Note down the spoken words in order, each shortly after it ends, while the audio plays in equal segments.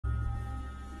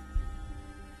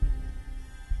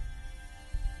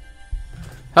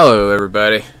Hello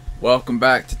everybody, welcome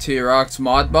back to TROCK'S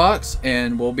ModBox,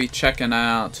 and we'll be checking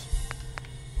out,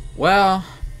 well,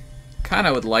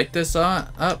 kinda would like this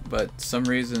up, but some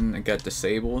reason it got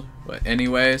disabled, but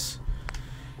anyways,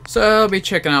 so I'll be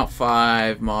checking out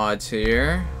 5 mods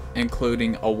here,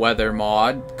 including a weather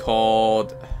mod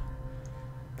called,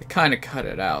 they kinda cut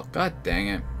it out, god dang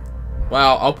it,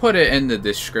 well, I'll put it in the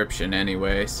description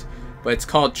anyways. But it's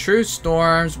called True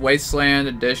Storms Wasteland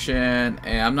Edition,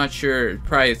 and I'm not sure,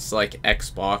 probably it's like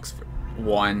Xbox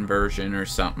One version or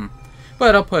something.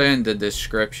 But I'll put it in the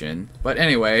description. But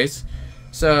anyways,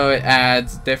 so it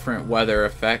adds different weather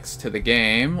effects to the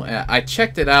game. I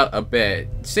checked it out a bit.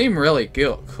 It seemed really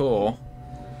cool.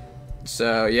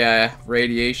 So yeah,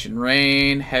 radiation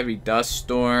rain, heavy dust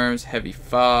storms, heavy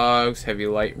fogs, heavy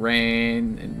light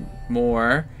rain, and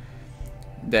more.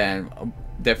 Then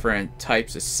different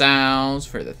types of sounds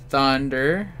for the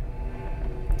thunder.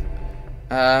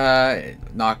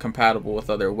 Not compatible with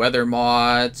other weather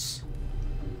mods.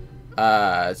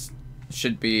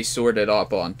 Should be sorted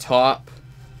up on top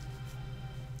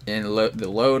in the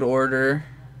load order.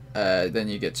 Then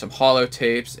you get some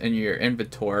holotapes in your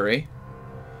inventory.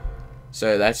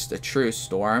 So that's the True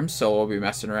Storm. So we'll be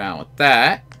messing around with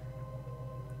that.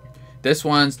 This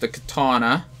one's the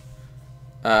Katana.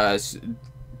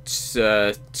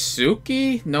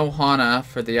 Tsuki? No Hana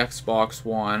for the Xbox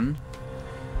One.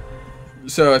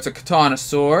 So it's a katana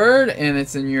sword, and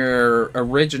it's in your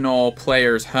original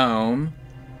player's home.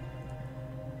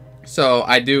 So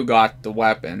I do got the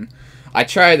weapon. I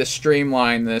tried to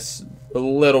streamline this a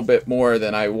little bit more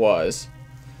than I was.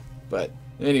 But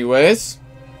anyways,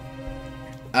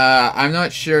 I'm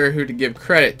not sure who to give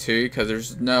credit to because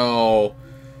there's no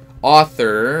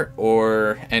author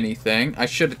or anything. I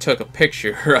should have took a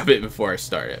picture of it before I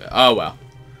started. Oh well.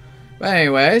 But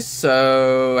anyways,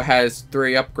 so it has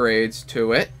 3 upgrades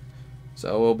to it.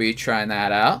 So we'll be trying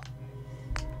that out.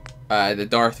 The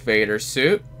Darth Vader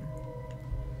suit.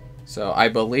 So I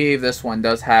believe this one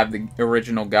does have the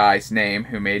original guy's name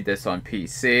who made this on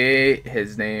PC.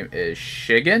 His name is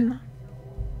Shigen.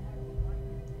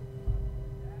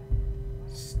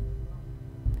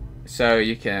 So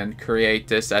you can create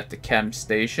this at the chem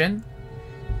station,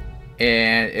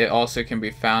 and it also can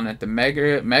be found at the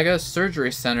Mega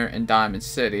Surgery Center in Diamond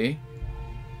City.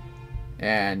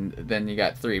 And then you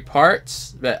got 3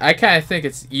 parts, but I kind of think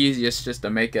it's easiest just to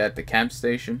make it at the chem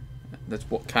station. That's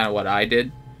kind of what I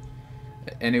did.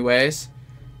 Anyways,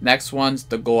 next one's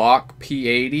the Glock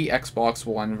P80 Xbox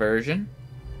One version.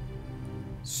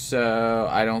 So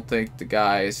I don't think the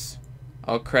guys,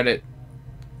 I'll credit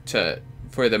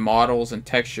for the models and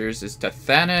textures is to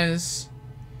Thanez,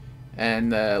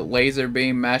 and the laser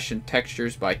beam mesh and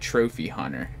textures by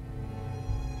TrophiHunter.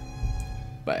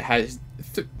 But it has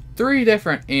 3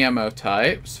 different ammo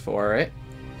types for it,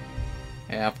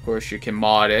 and of course you can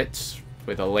mod it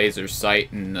with a laser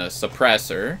sight and a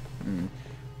suppressor, and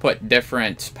put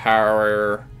different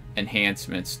power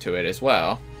enhancements to it as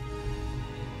well.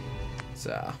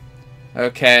 So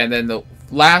okay, and then the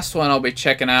last one I'll be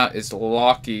checking out is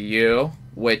Locky You,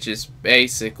 which is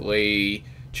basically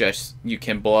just you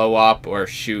can blow up or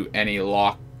shoot any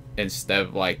lock instead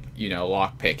of, like, you know,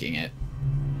 lock picking it.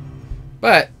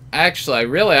 But actually,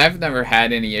 I've never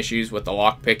had any issues with the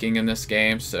lock picking in this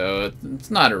game, so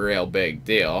it's not a real big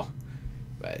deal.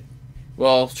 But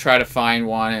we'll try to find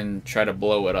one and try to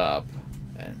blow it up.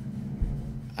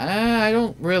 And I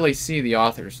don't really see the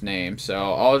author's name,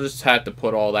 so I'll just have to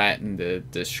put all that in the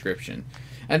description.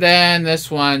 And then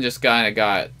this one just kind of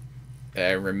got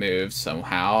removed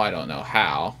somehow. I don't know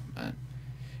how.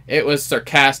 It was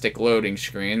sarcastic loading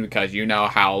screen because you know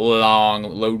how long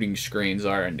loading screens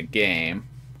are in the game.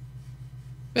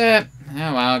 But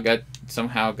oh well,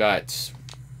 somehow got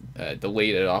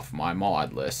deleted off my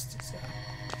mod list. So.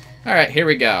 All right, here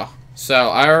we go.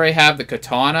 So I already have the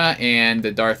katana and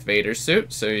the Darth Vader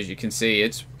suit. So as you can see,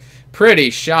 it's pretty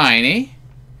shiny.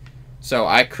 So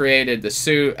I created the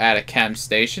suit at a chem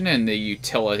station in the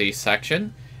utility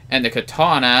section, and the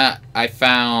katana I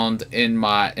found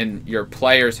in your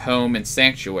player's home and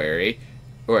sanctuary,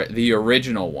 or the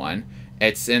original one.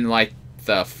 It's in like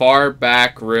the far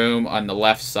back room on the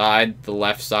left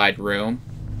side room.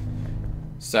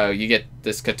 So you get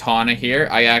this katana here.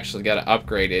 I actually got to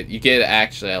upgrade it. You get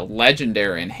actually a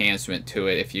legendary enhancement to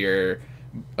it if your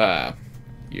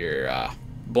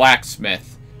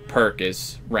blacksmith perk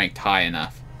is ranked high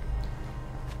enough.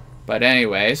 But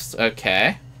anyways,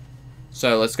 okay.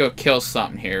 So let's go kill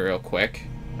something here real quick.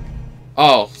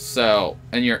 Oh, so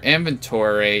in your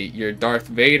inventory, your Darth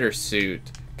Vader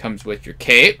suit comes with your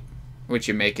cape, which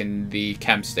you make in the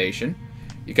chem station.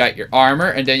 You got your armor,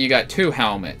 and then you got 2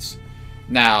 helmets.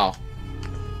 Now,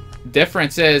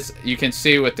 difference is you can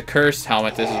see with the cursed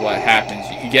helmet. This is what happens.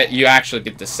 You actually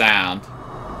get the sound.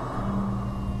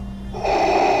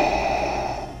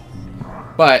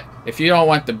 But if you don't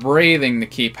want the breathing to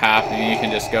keep happening, you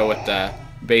can just go with the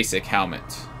basic helmet.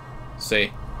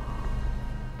 See?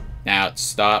 Now it's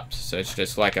stopped, so it's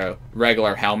just like a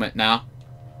regular helmet now.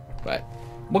 But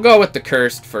we'll go with the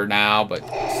cursed for now. But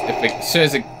as soon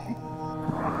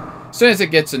as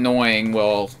it gets annoying,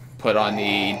 we'll put on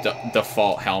the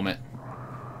default helmet.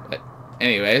 But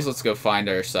anyways, let's go find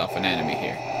ourselves an enemy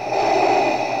here.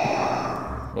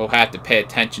 We'll have to pay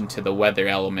attention to the weather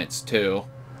elements too.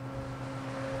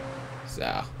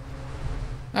 So,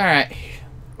 alright.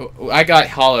 I got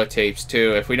holotapes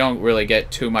too. If we don't really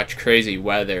get too much crazy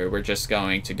weather, we're just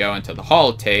going to go into the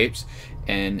holotapes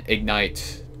and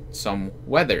ignite some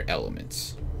weather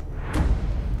elements.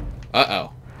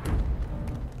 Uh-oh.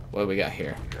 What do we got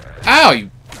here? Ow,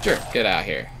 you jerk. Get out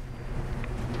here.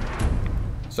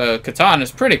 So, Katana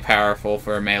is pretty powerful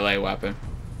for a melee weapon.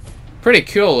 Pretty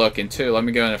cool looking too. Let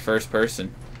me go into first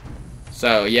person.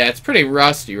 So, yeah, it's pretty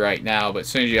rusty right now, but as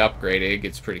soon as you upgrade it, it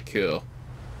gets pretty cool.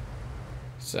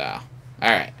 So,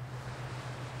 alright.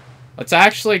 Let's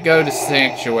actually go to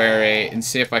Sanctuary and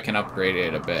see if I can upgrade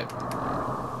it a bit.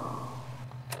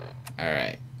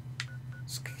 Alright.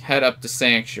 Let's head up to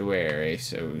Sanctuary,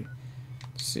 so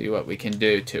see what we can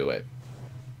do to it.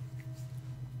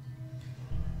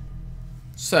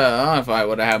 So, if I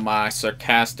would have my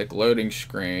sarcastic loading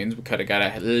screens, we could have got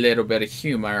a little bit of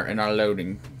humor in our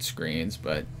loading screens,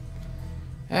 but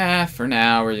for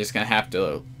now, we're just going to have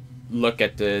to look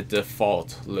at the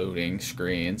default loading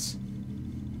screens.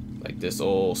 Like this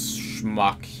old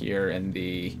schmuck here in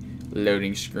the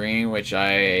loading screen, which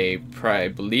I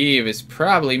believe is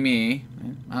probably me.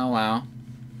 Oh well.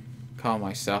 Call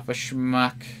myself a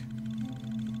schmuck.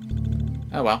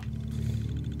 Oh well.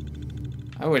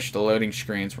 I wish the loading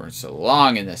screens weren't so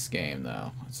long in this game,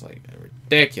 though. It's like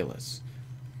ridiculous.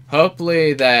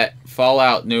 Hopefully that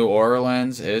Fallout New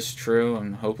Orleans is true,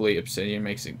 and hopefully Obsidian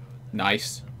makes it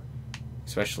nice.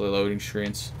 Especially loading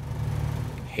screens.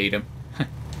 Hate them.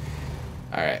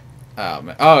 Alright.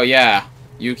 Oh, yeah.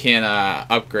 You can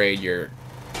upgrade your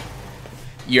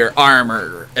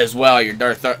armor as well. Your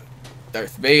Darth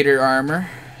Vader armor.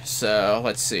 So,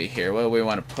 let's see here. What do we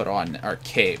want to put on our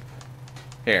cape?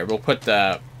 Here, we'll put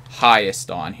the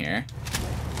highest on here.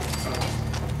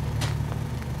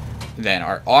 Then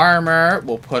our armor,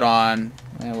 we'll put on...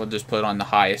 And we'll just put on the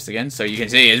highest again. So you can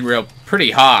see it's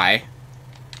pretty high.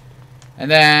 And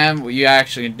then you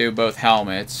actually can do both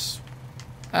helmets.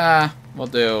 We'll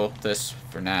do this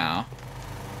for now.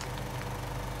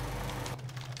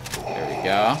 There we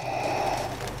go.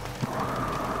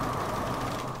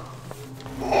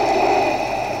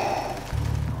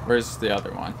 Where's the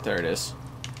other one? There it is.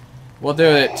 We'll do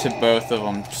it to both of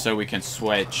them so we can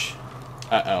switch.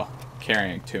 Uh-oh.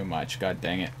 Carrying too much. God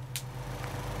dang it.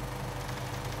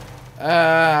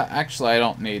 Actually, I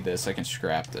don't need this. I can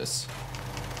scrap this.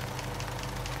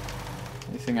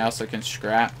 Anything else I can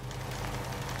scrap?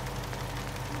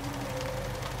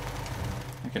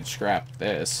 I can scrap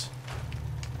this.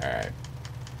 Alright.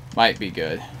 Might be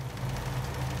good.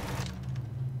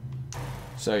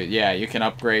 So, yeah, you can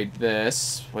upgrade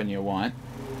this when you want.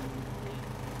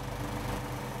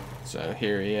 So,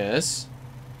 here he is.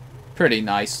 Pretty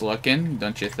nice looking,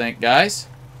 don't you think, guys?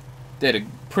 Did a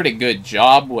pretty good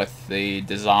job with the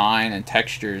design and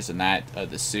textures and that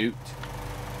of the suit.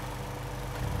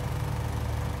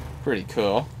 Pretty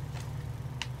cool.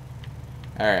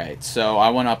 Alright, so I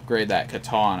want to upgrade that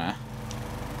katana.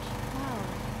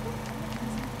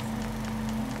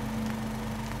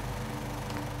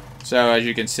 So as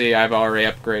you can see, I've already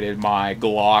upgraded my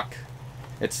Glock.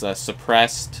 It's a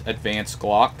suppressed advanced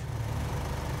Glock.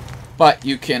 But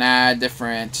you can add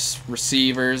different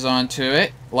receivers onto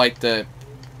it, like the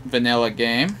vanilla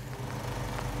game.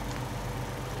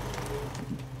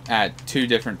 Add 2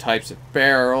 different types of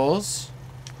barrels.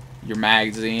 Your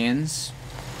magazines.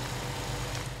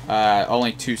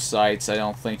 Only 2 sights. I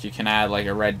don't think you can add like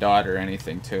a red dot or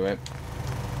anything to it.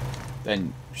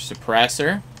 Then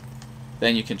suppressor.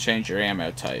 Then you can change your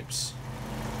ammo types.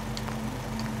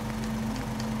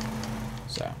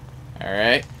 So,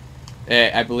 alright.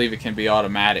 I believe it can be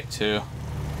automatic too.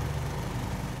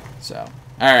 So,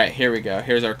 alright, here we go.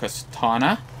 Here's our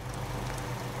katana.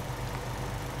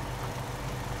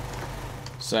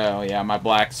 So, yeah, my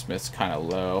blacksmith's kind of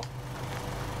low.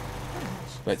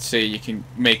 But see, you can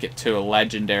make it to a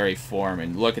legendary form,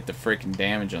 and look at the freaking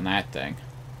damage on that thing.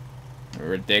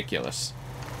 Ridiculous.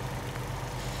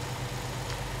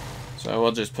 So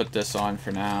we'll just put this on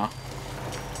for now.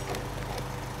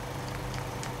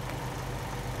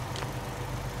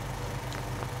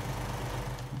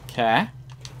 Okay.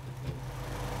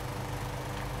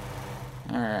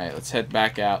 Alright, let's head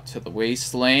back out to the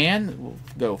Wasteland. We'll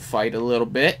go fight a little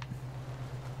bit.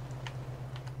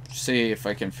 See if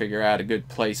I can figure out a good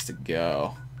place to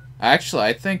go. Actually,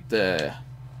 I think the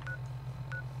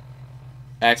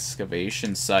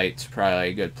excavation site's probably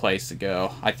a good place to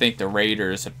go. I think the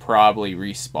raiders have probably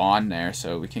respawned there,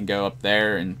 so we can go up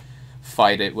there and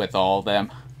fight it with all of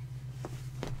them.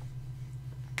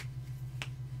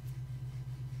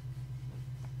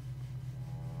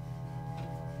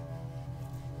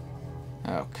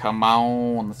 Oh, come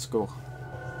on, let's go.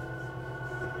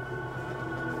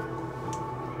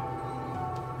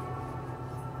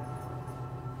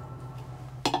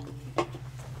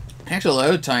 Actually,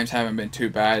 load times haven't been too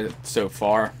bad so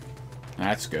far.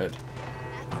 That's good.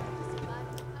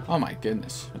 Oh my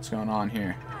goodness, what's going on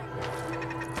here?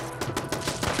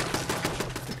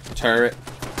 Turret.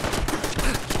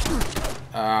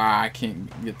 I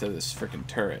can't get to this freaking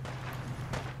turret.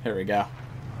 Here we go.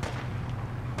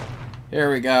 Here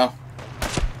we go.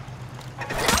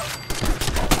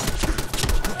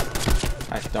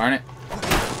 Gosh darn it.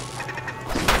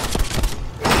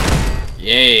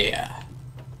 Yeah.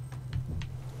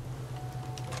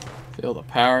 Feel the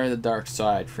power of the dark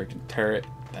side, freaking turret.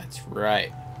 That's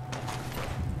right.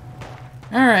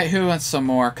 Alright, who wants some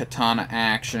more katana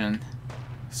action?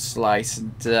 Slice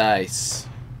and dice.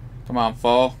 Come on,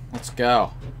 fool. Let's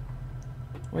go.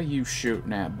 What are you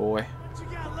shooting at, boy?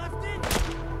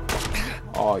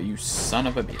 Oh, you son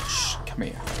of a bitch. Come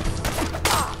here.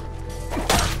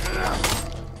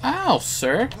 Ow,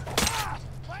 sir.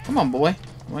 Come on, boy.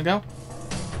 You wanna go?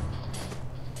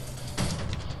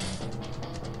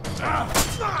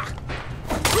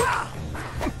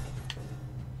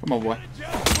 Come on, boy.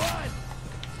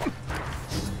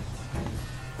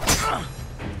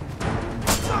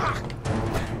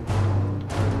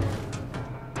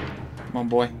 Come on,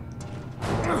 boy.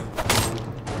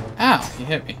 Ow, you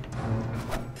hit me.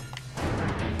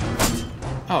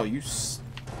 Oh, you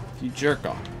jerk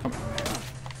off. Come on.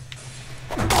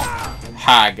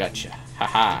 Ha, I gotcha.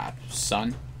 Haha,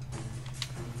 son.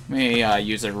 Let me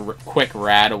use a quick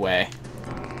rat away.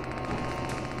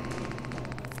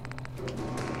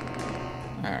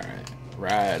 Alright,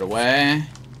 right away.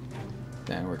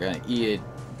 Then we're gonna eat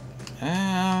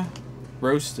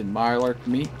roasted mylark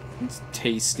meat. It's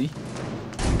tasty.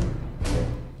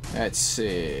 Let's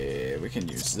see. We can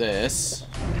use this.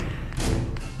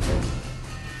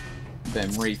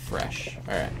 Then refresh.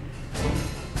 Alright.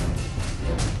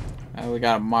 We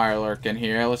got a mylark in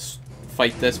here. Let's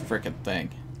fight this frickin' thing.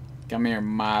 Come here,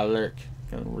 mylark.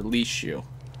 Gonna release you.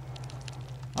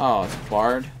 Oh, it's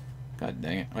barred. God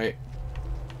dang it. Wait.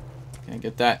 Can I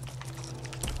get that?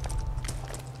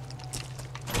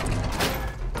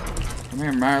 Come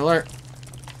here, mylark.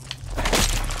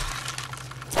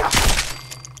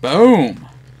 Boom!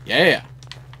 Yeah!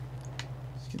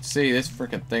 As you can see, this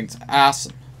frickin' thing's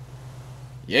awesome.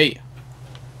 Yeah! I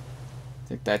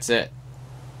think that's it.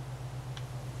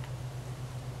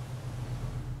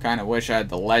 Kinda wish I had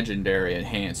the legendary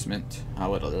enhancement. I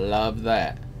would have loved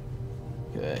that.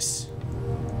 Look at this.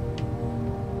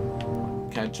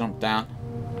 Can I jump down?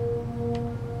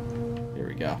 Here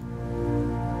we go.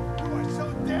 You are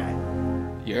so dead.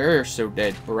 You're so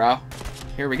dead, bro.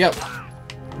 Here we go.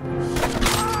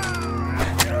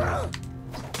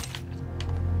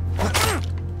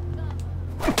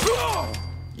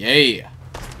 Yeah.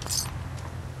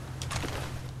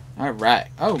 Alright.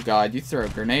 Oh god, you throw a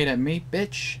grenade at me,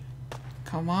 bitch.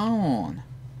 Come on.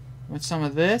 Want some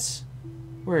of this?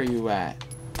 Where are you at?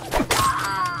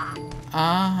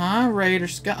 Uh-huh, Raider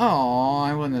Sky. Oh,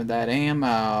 I wanted that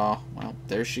ammo. Well,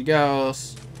 there she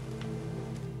goes.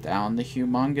 Down the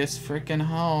humongous freaking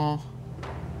hole.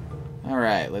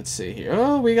 Alright, let's see here.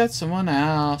 Oh, we got someone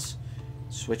else.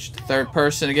 Switch to third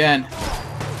person again.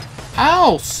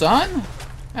 Ow, son!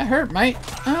 That hurt, mate.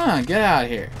 Get out of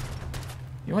here.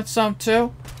 You want some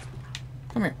too?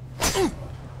 Come here.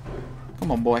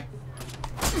 Come on, boy.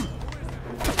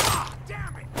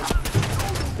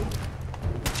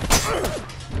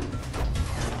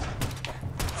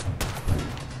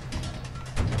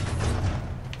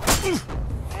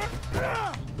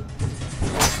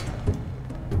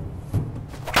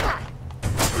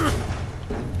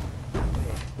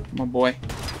 Come on, boy.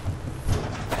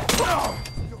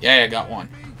 Yeah, I got one.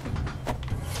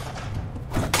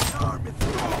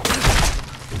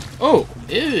 Oh,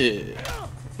 ew.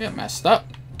 Get messed up.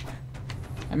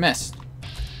 I missed.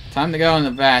 Time to go in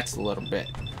the vats a little bit.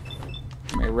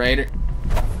 Come here, Raider.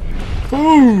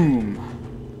 Boom!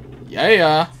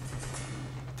 Yeah.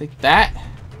 Take that.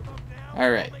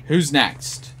 Alright, who's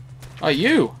next? Oh,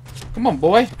 you. Come on,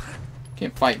 boy.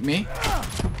 Can't fight me.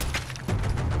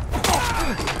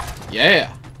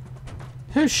 Yeah.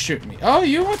 Who's shooting me? Oh,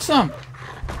 you want some?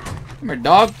 Come here,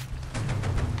 dog.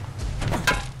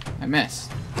 I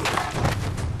missed.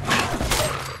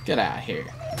 Get out of here.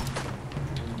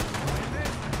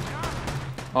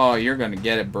 Oh, you're gonna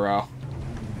get it, bro.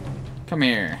 Come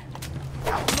here.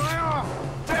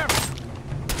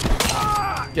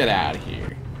 Get out of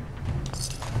here.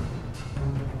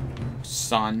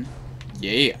 Son.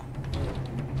 Yeah.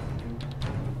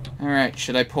 Alright,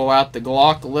 should I pull out the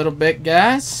Glock a little bit,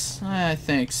 guys? I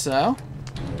think so.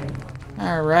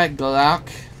 Alright, Glock.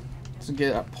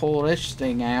 Let's pull this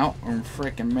thing out and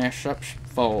freaking mess up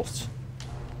folds.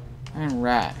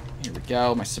 Alright, here we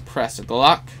go. My suppressor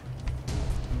Glock.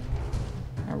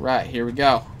 Alright, here we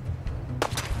go.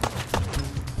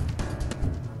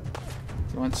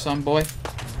 You want some, boy?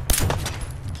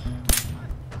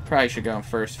 Probably should go in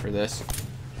first for this.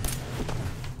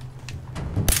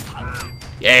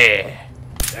 Yeah!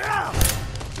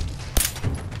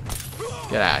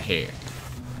 Get out of here.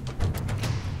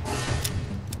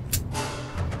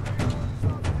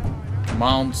 Come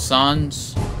on,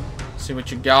 sons. See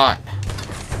what you got.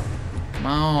 Come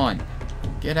on.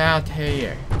 Get out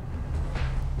here.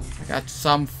 I got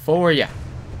some for you.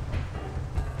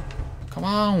 Come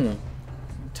on.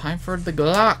 Time for the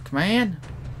Glock, man.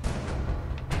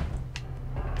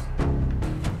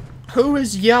 Who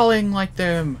is yelling like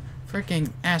them?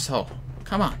 Freaking asshole.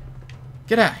 Come on.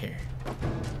 Get out here.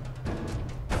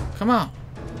 Come on.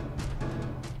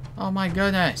 Oh my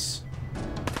goodness.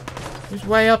 He's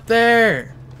way up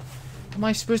there. How am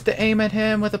I supposed to aim at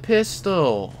him with a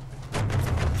pistol?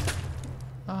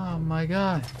 Oh my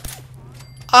god.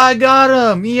 I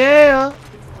got him! Yeah!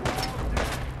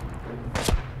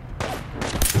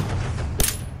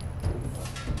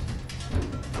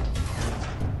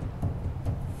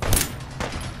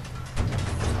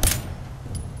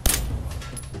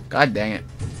 God dang it.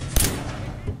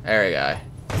 There we go.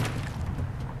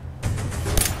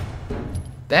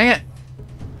 Dang it.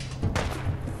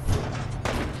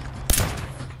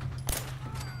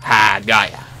 Ha,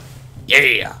 got ya.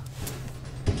 Yeah.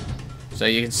 So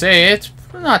you can see it's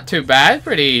not too bad.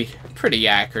 Pretty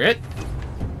accurate.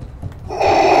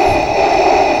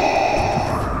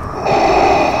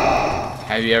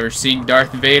 Have you ever seen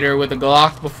Darth Vader with a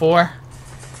Glock before?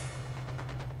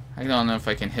 I don't know if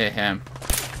I can hit him.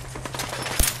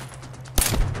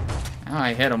 Oh,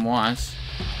 I hit him once.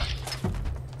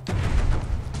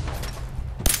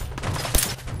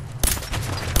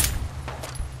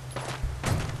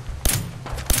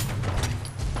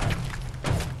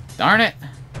 Darn it.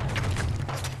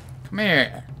 Come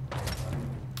here.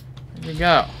 There you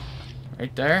go.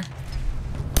 Right there.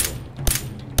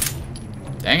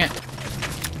 Dang it.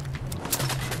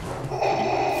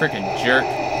 Freaking jerk.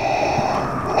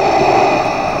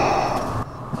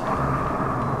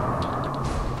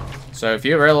 So if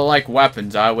you really like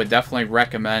weapons, I would definitely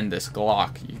recommend this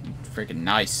Glock. Freaking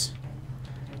nice.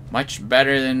 Much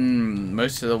better than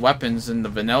most of the weapons in the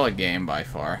vanilla game by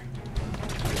far.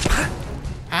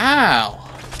 Ow!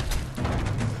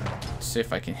 Let's see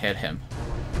if I can hit him.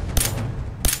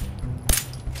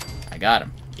 I got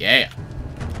him. Yeah.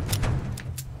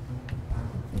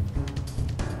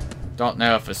 Don't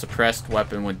know if a suppressed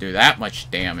weapon would do that much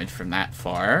damage from that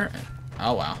far.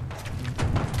 Oh well.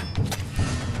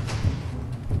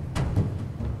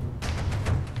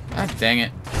 God dang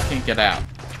it. Can't get out.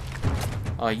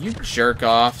 Oh, you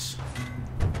jerk-offs.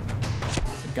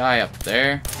 The guy up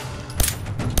there.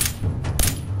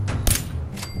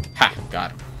 Ha!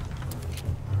 Got him.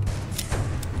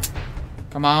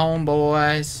 Come on,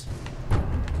 boys.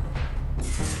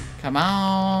 Come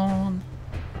on.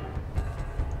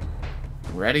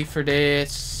 Ready for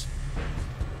this?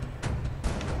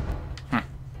 Huh.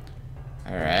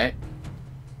 Alright.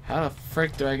 How the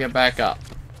frick do I get back up?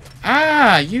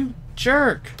 Ah, you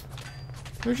jerk!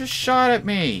 Who just shot at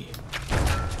me?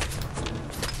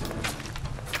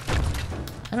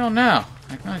 I don't know.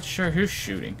 I'm not sure who's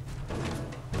shooting.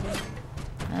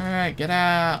 Alright, get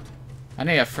out. I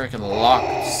need a freaking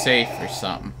locked safe or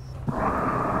something.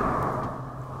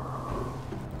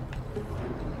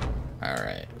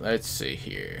 Alright, let's see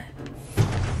here.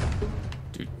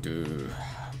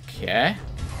 Okay.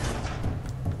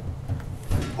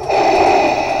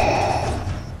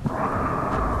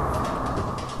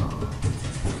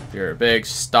 If you're a big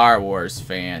Star Wars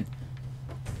fan,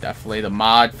 definitely the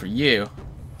mod for you.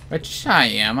 Which I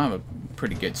am. I'm a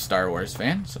pretty good Star Wars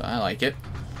fan, so I like it.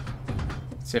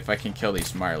 Let's see if I can kill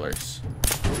these Marlers.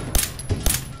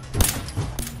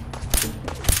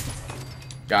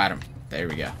 Got him. There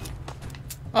we go.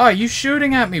 Oh, you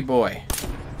shooting at me, boy.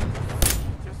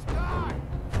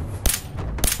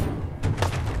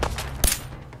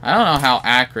 I don't know how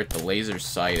accurate the laser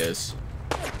sight is.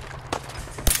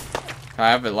 I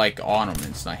have it like on him and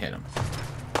it's not hit him.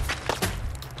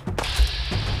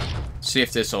 See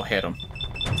if this will hit him.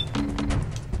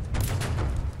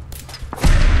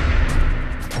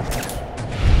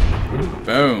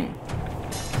 Boom.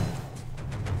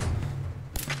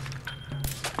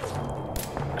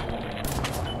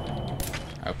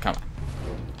 Oh, come on.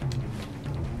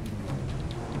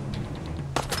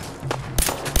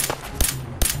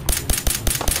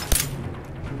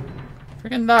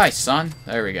 Freaking die, son.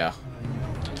 There we go.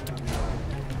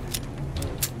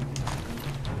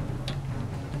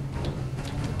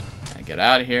 Can I get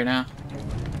out of here now?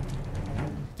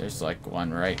 There's like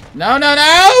one right. No, no,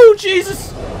 no!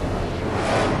 Jesus!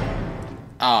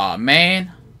 Aw,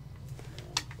 man.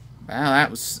 Well,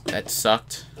 that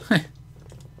sucked.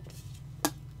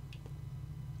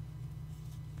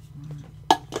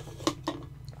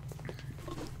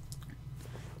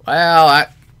 Well,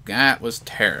 that was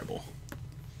terrible.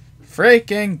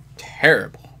 Freaking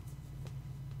terrible.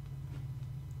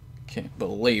 Can't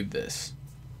believe this.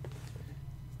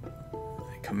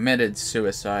 I committed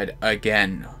suicide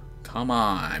again. Come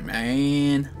on,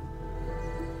 man.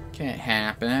 Can't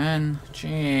happen.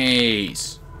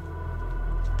 Jeez.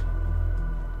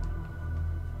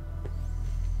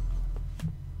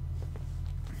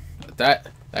 But that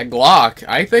Glock,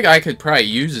 I think I could probably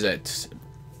use it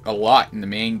a lot in the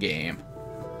main game.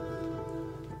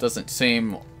 Doesn't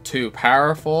seem too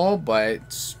powerful, but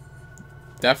it's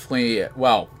definitely,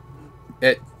 well,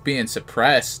 it being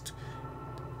suppressed,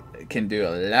 it can do a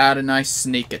lot of nice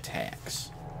sneak attacks.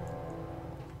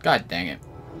 God dang it.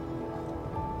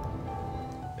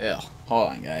 Ew, hold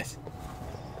on, guys.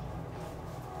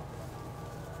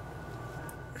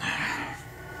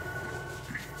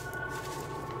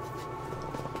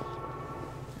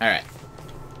 Alright.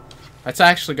 Let's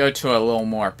actually go to a little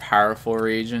more powerful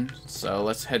region. So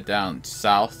let's head down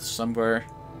south somewhere.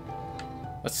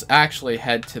 Let's actually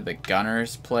head to the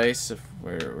gunner's place.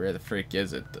 Where the freak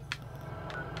is it?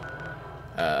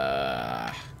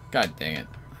 God dang it.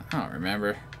 I don't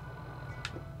remember.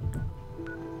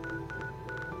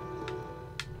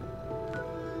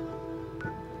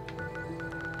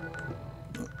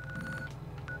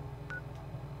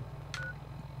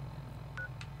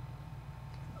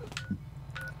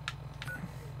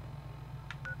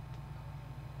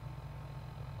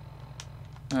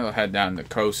 I'll head down the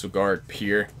Coastal Guard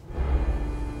Pier.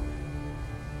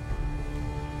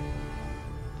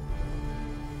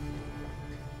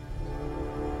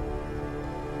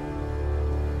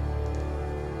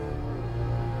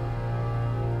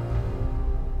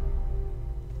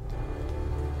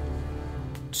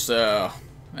 So,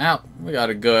 well, we got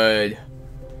a good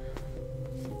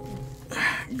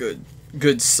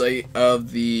sight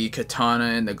of the Katana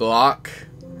and the Glock.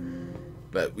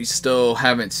 But we still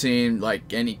haven't seen,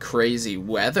 like, any crazy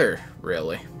weather,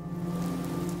 really.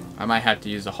 I might have to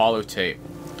use a holotape.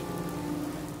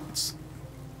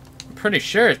 I'm pretty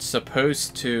sure it's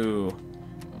supposed to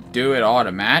do it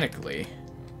automatically.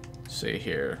 Let's see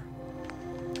here.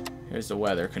 Here's the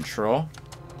weather control.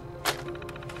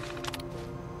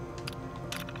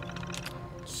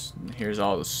 Here's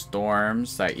all the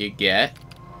storms that you get.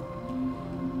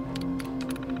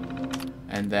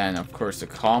 And then, of course, the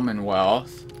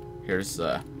Commonwealth. Here's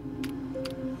the...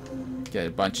 Get a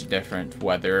bunch of different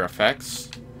weather effects.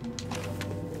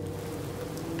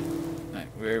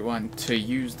 We want to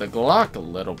use the Glock a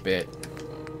little bit.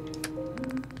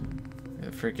 Where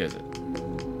the frick is it?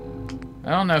 I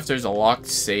don't know if there's a locked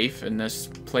safe in this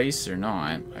place or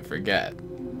not. I forget.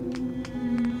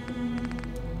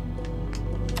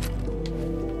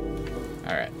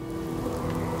 Alright.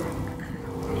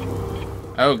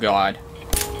 Oh, God.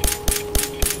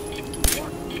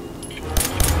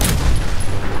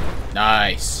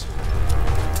 Nice.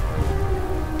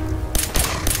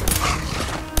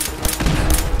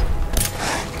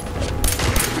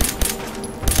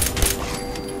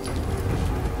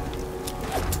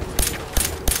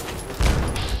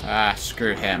 Ah,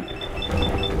 screw him.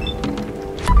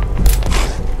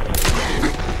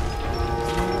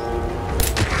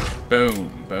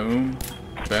 Boom, boom,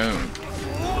 boom.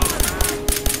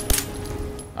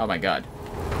 Oh my God.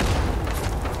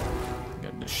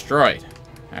 Got destroyed.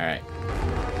 Alright.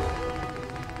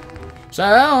 So,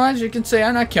 as you can see,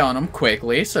 I'm not killing him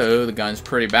quickly, so the gun's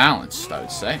pretty balanced, I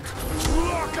would say.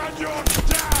 Look at your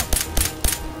death!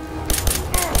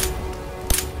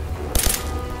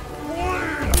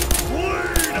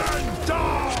 Bleed and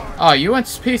die! Oh, you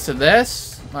want a piece of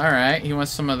this? Alright, he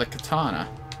wants some of the katana.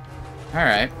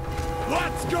 Alright.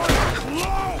 Let's go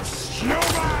close,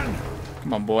 human!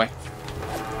 Come on, boy.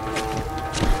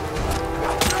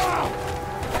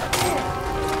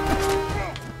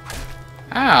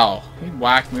 Ow! He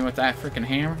whacked me with that freaking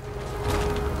hammer.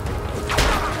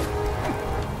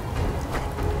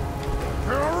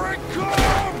 Here it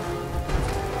comes!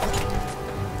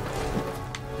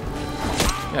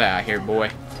 Get out of here, boy.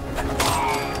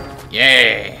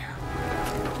 Yeah!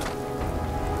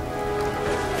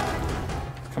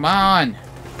 Come on!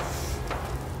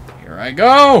 Here I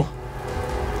go!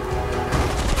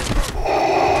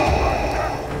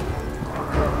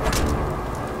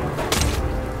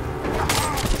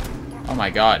 Oh my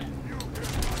god.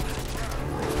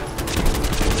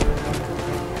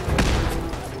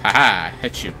 Haha,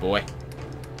 hit you, boy.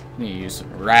 I need to use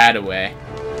some right away.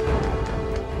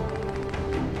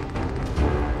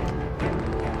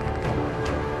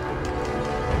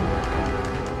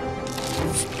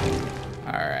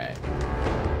 Alright.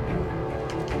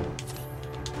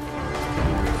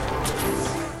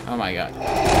 Oh my god.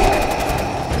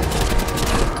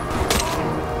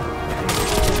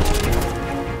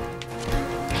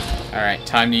 Alright,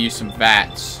 time to use some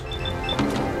VATS.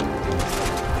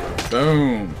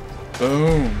 Boom.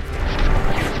 Boom.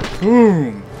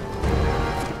 Boom.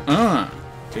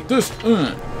 Take this.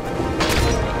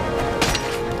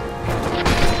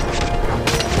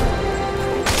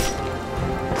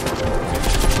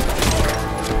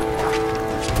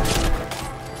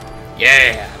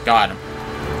 Yeah, got him.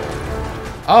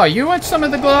 Oh, you want some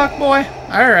of the Glock, boy?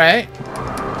 Alright.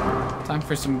 Time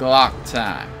for some Glock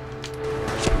time.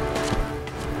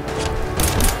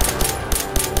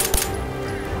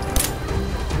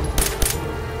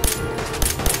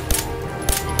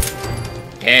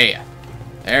 Yeah.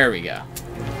 There we go.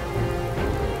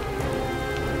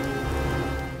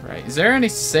 Right. Is there any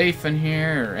safe in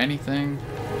here or anything?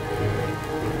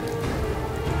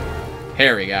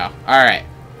 Here we go. Alright.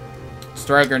 Let's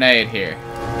throw a grenade here.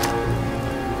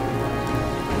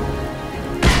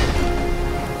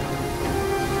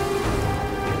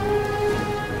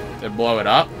 Did it blow it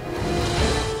up?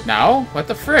 No? What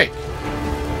the frick?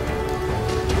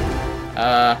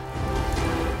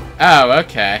 Oh,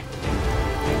 okay.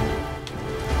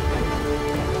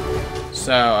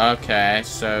 So, okay,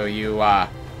 so you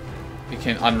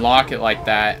can unlock it like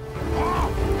that.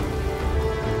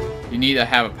 You need to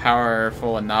have a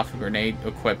powerful enough grenade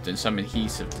equipped and some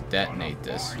adhesive to detonate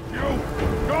this.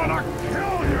 Gonna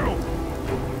kill you!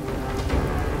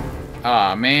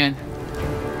 Aw, man.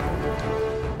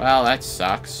 Well, that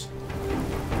sucks.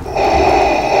 Gotta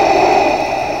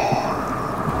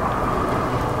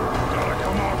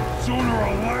come out sooner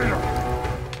or later.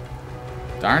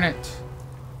 Darn it.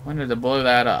 When did they blow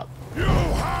that up? You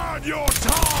had your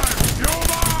time,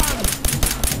 human!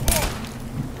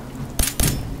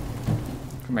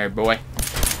 Come here, boy.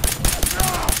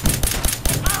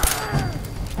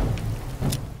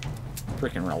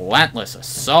 Freaking relentless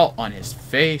assault on his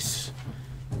face.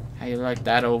 How you like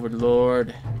that,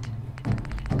 Overlord?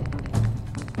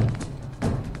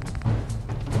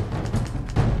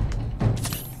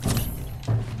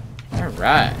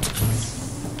 Alright.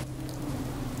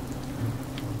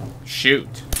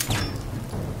 Shoot.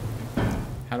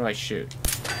 How do I shoot?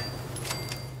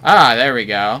 Ah, there we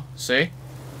go. See?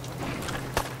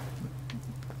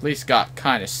 At least got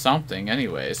kind of something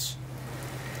anyways.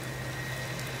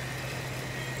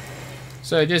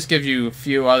 So it just gives you a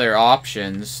few other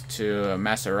options to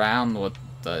mess around with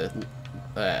the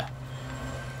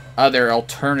other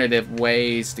alternative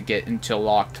ways to get into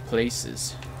locked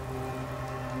places.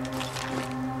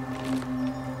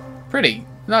 Pretty,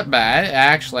 not bad. It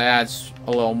actually adds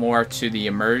a little more to the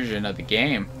immersion of the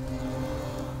game.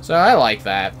 So I like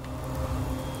that.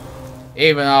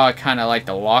 Even though I kind of like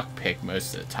the lockpick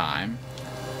most of the time.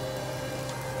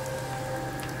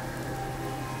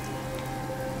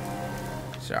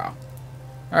 So,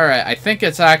 alright, I think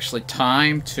it's actually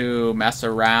time to mess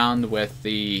around with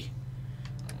the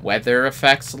weather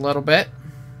effects a little bit.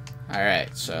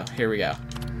 Alright, so here we go.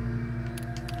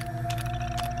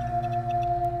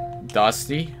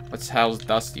 Dusty? How's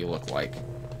Dusty look like?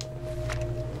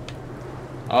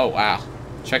 Oh, wow.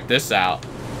 Check this out.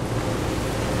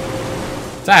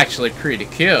 It's actually pretty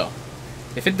cool.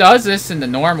 If it does this in the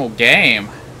normal game,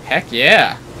 heck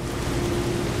yeah.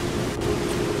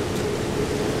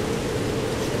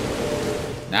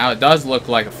 Now it does look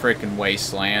like a freaking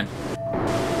wasteland.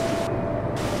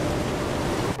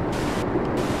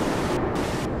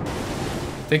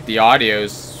 I think the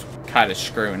audio's kind of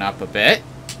screwing up a bit.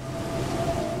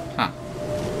 Huh.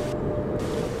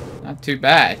 Not too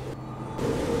bad.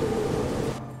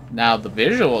 Now the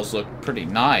visuals look pretty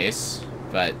nice,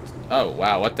 but oh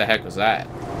wow, what the heck was that?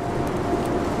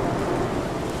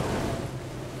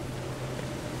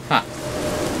 Huh.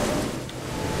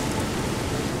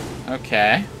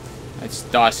 Okay. It's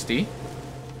dusty.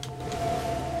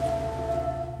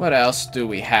 What else do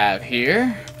we have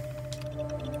here?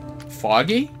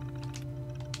 Foggy?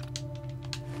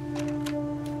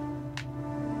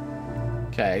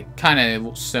 Okay, kind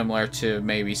of similar to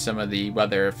maybe some of the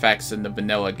weather effects in the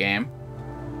vanilla game.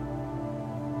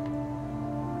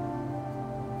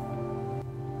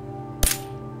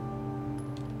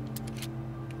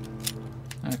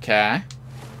 Okay.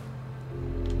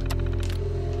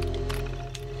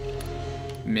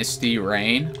 Misty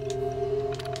rain.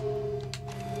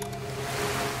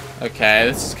 Okay,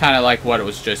 this is kind of like what it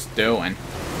was just doing.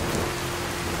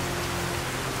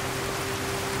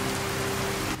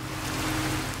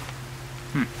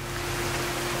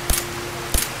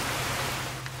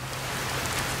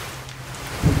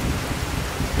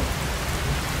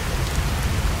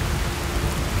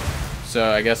 So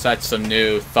I guess that's some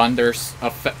new thunder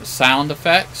sound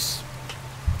effects.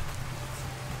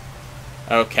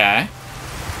 Okay.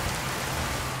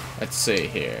 Let's see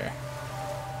here.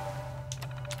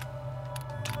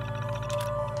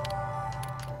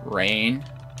 Rain.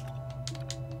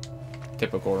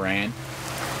 Typical rain.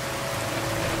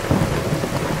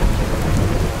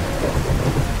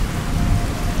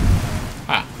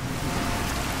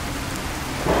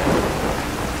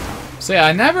 See,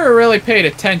 I never really paid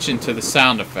attention to the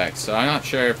sound effects, so I'm not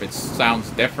sure if it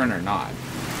sounds different or not.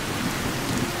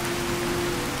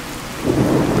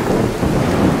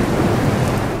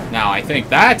 Now, I think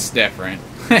that's different.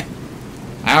 I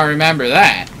don't remember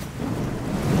that.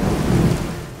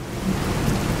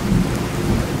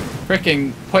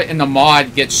 Frickin' put in the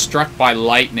mod, get struck by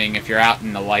lightning if you're out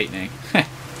in the lightning.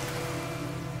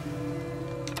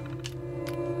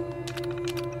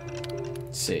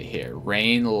 See here,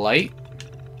 rain, light.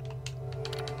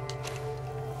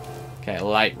 Okay,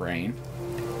 light rain.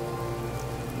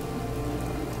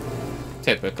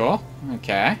 Typical.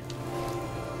 Okay.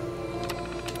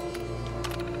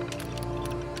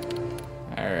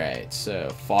 Alright, so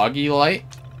foggy light.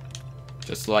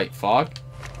 Just light fog.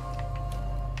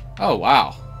 Oh,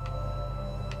 wow.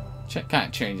 Kind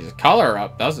of changes the color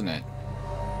up, doesn't it?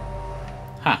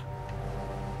 Huh.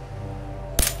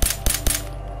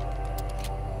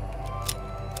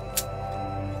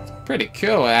 Pretty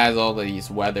cool. It adds all these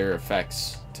weather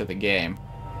effects to the game.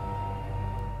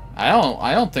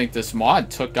 I don't think this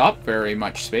mod took up very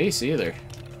much space either.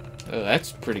 Oh,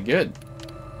 that's pretty good.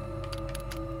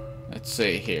 Let's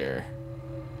see here.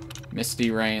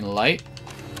 Misty rain light.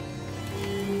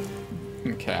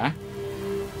 Okay.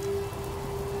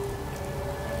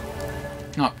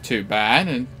 Not too bad,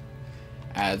 and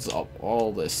adds up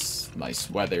all this nice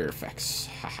weather effects.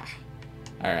 Haha.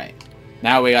 Alright.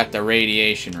 Now we got the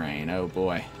radiation rain. Oh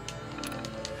boy.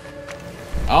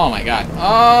 Oh my god.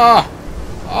 Oh!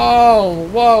 Oh!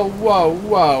 Whoa, whoa,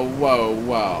 whoa, whoa,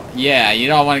 whoa. Yeah, you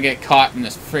don't want to get caught in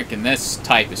this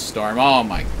type of storm. Oh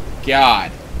my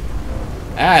god.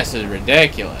 This is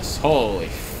ridiculous. Holy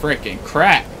freaking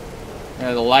crap.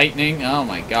 The lightning. Oh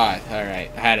my god.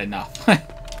 Alright, I had enough.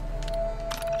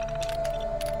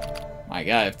 My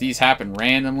god, if these happen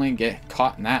randomly and get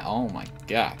caught in that, oh my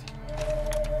god.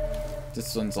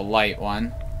 This one's a light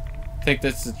one. I think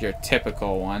this is your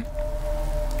typical one.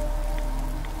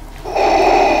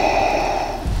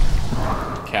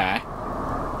 Okay.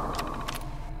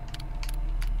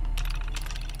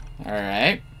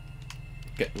 Alright.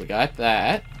 We got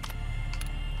that.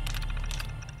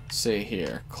 Let's see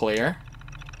here. Clear.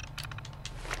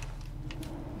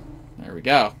 There we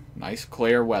go. Nice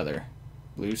clear weather.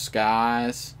 Blue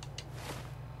skies.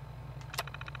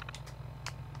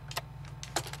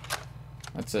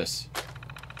 What's this?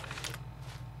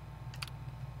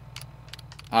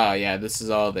 Oh, yeah, this is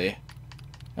all the...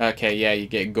 Okay, yeah, you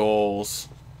get goals.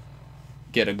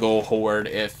 Get a goal horde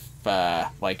if,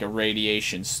 like, a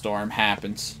radiation storm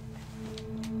happens.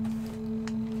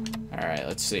 Alright,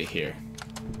 let's see here.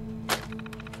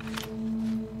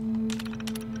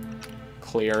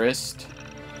 Clearest.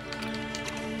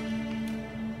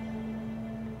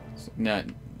 No,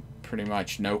 pretty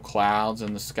much no clouds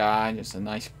in the sky, just a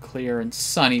nice clear and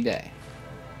sunny day.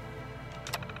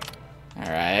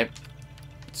 Alright.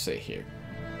 Let's see here.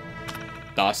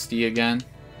 Dusty again.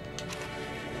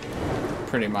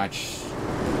 Pretty much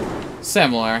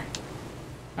similar.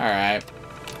 Alright.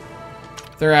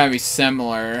 They're gonna be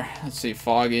similar. Let's see,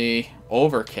 foggy,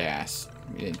 overcast.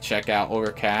 We didn't check out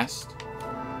overcast.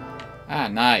 Ah,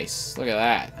 nice. Look at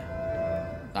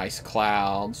that. Nice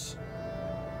clouds.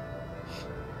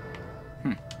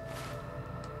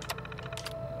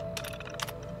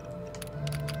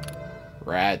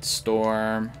 Rad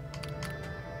storm.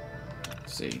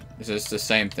 Let's see, is this the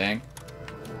same thing?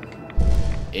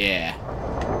 Yeah.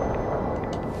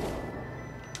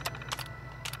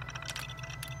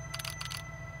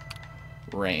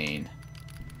 rain.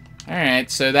 Alright,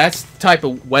 so that's the type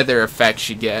of weather effects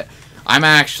you get. I'm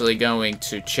actually going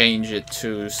to change it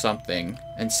to something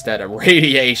instead of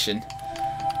radiation.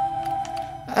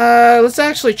 Let's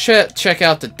actually check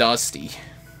out the Dusty.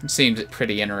 It seems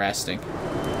pretty interesting.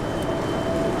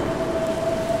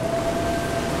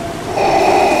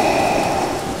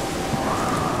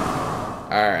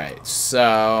 Alright,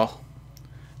 so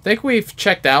I think we've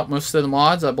checked out most of the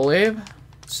mods, I believe.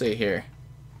 Let's see here.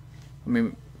 Let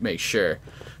me make sure.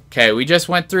 Okay, we just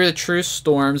went through the True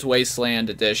Storms Wasteland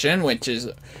Edition, which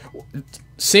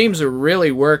seems to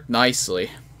really work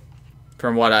nicely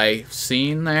from what I've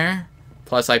seen there.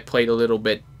 Plus, I played a little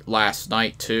bit last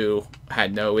night too.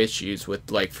 Had no issues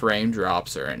with like frame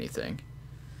drops or anything.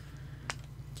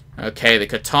 Okay, the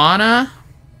Katana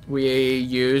we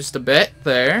used a bit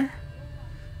there.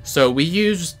 So we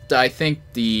used, I think,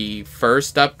 the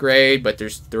first upgrade, but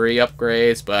there's 3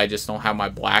 upgrades, but I just don't have my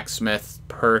blacksmith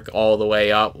perk all the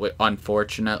way up,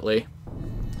 unfortunately.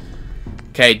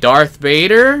 Okay, Darth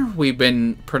Vader, we've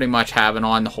been pretty much having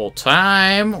on the whole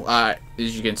time. As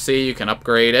you can see, you can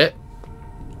upgrade it.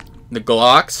 The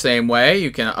Glock, same way, you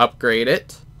can upgrade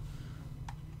it.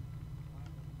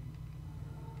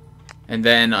 And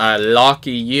then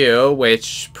Locky You,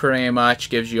 which pretty much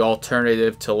gives you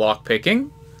alternative to lockpicking.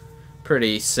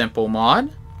 Pretty simple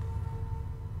mod.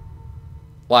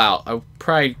 Wow, I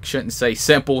probably shouldn't say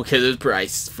simple because it's probably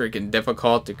freaking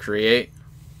difficult to create.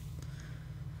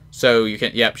 So you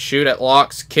can, yep, shoot at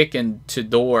locks, kick into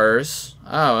doors.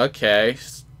 Oh, okay.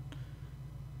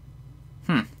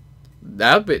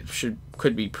 That bit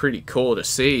could be pretty cool to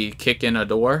see. Kick in a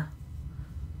door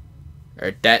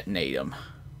or detonate them.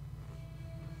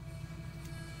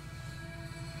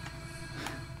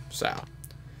 So.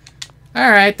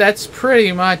 Alright, that's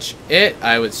pretty much it,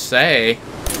 I would say.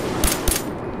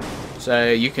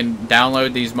 So you can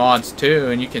download these mods too,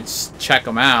 and you can check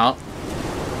them out.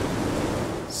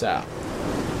 So.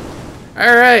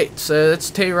 Alright, so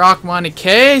that's TROCK'S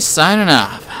ModBox signing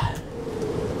off.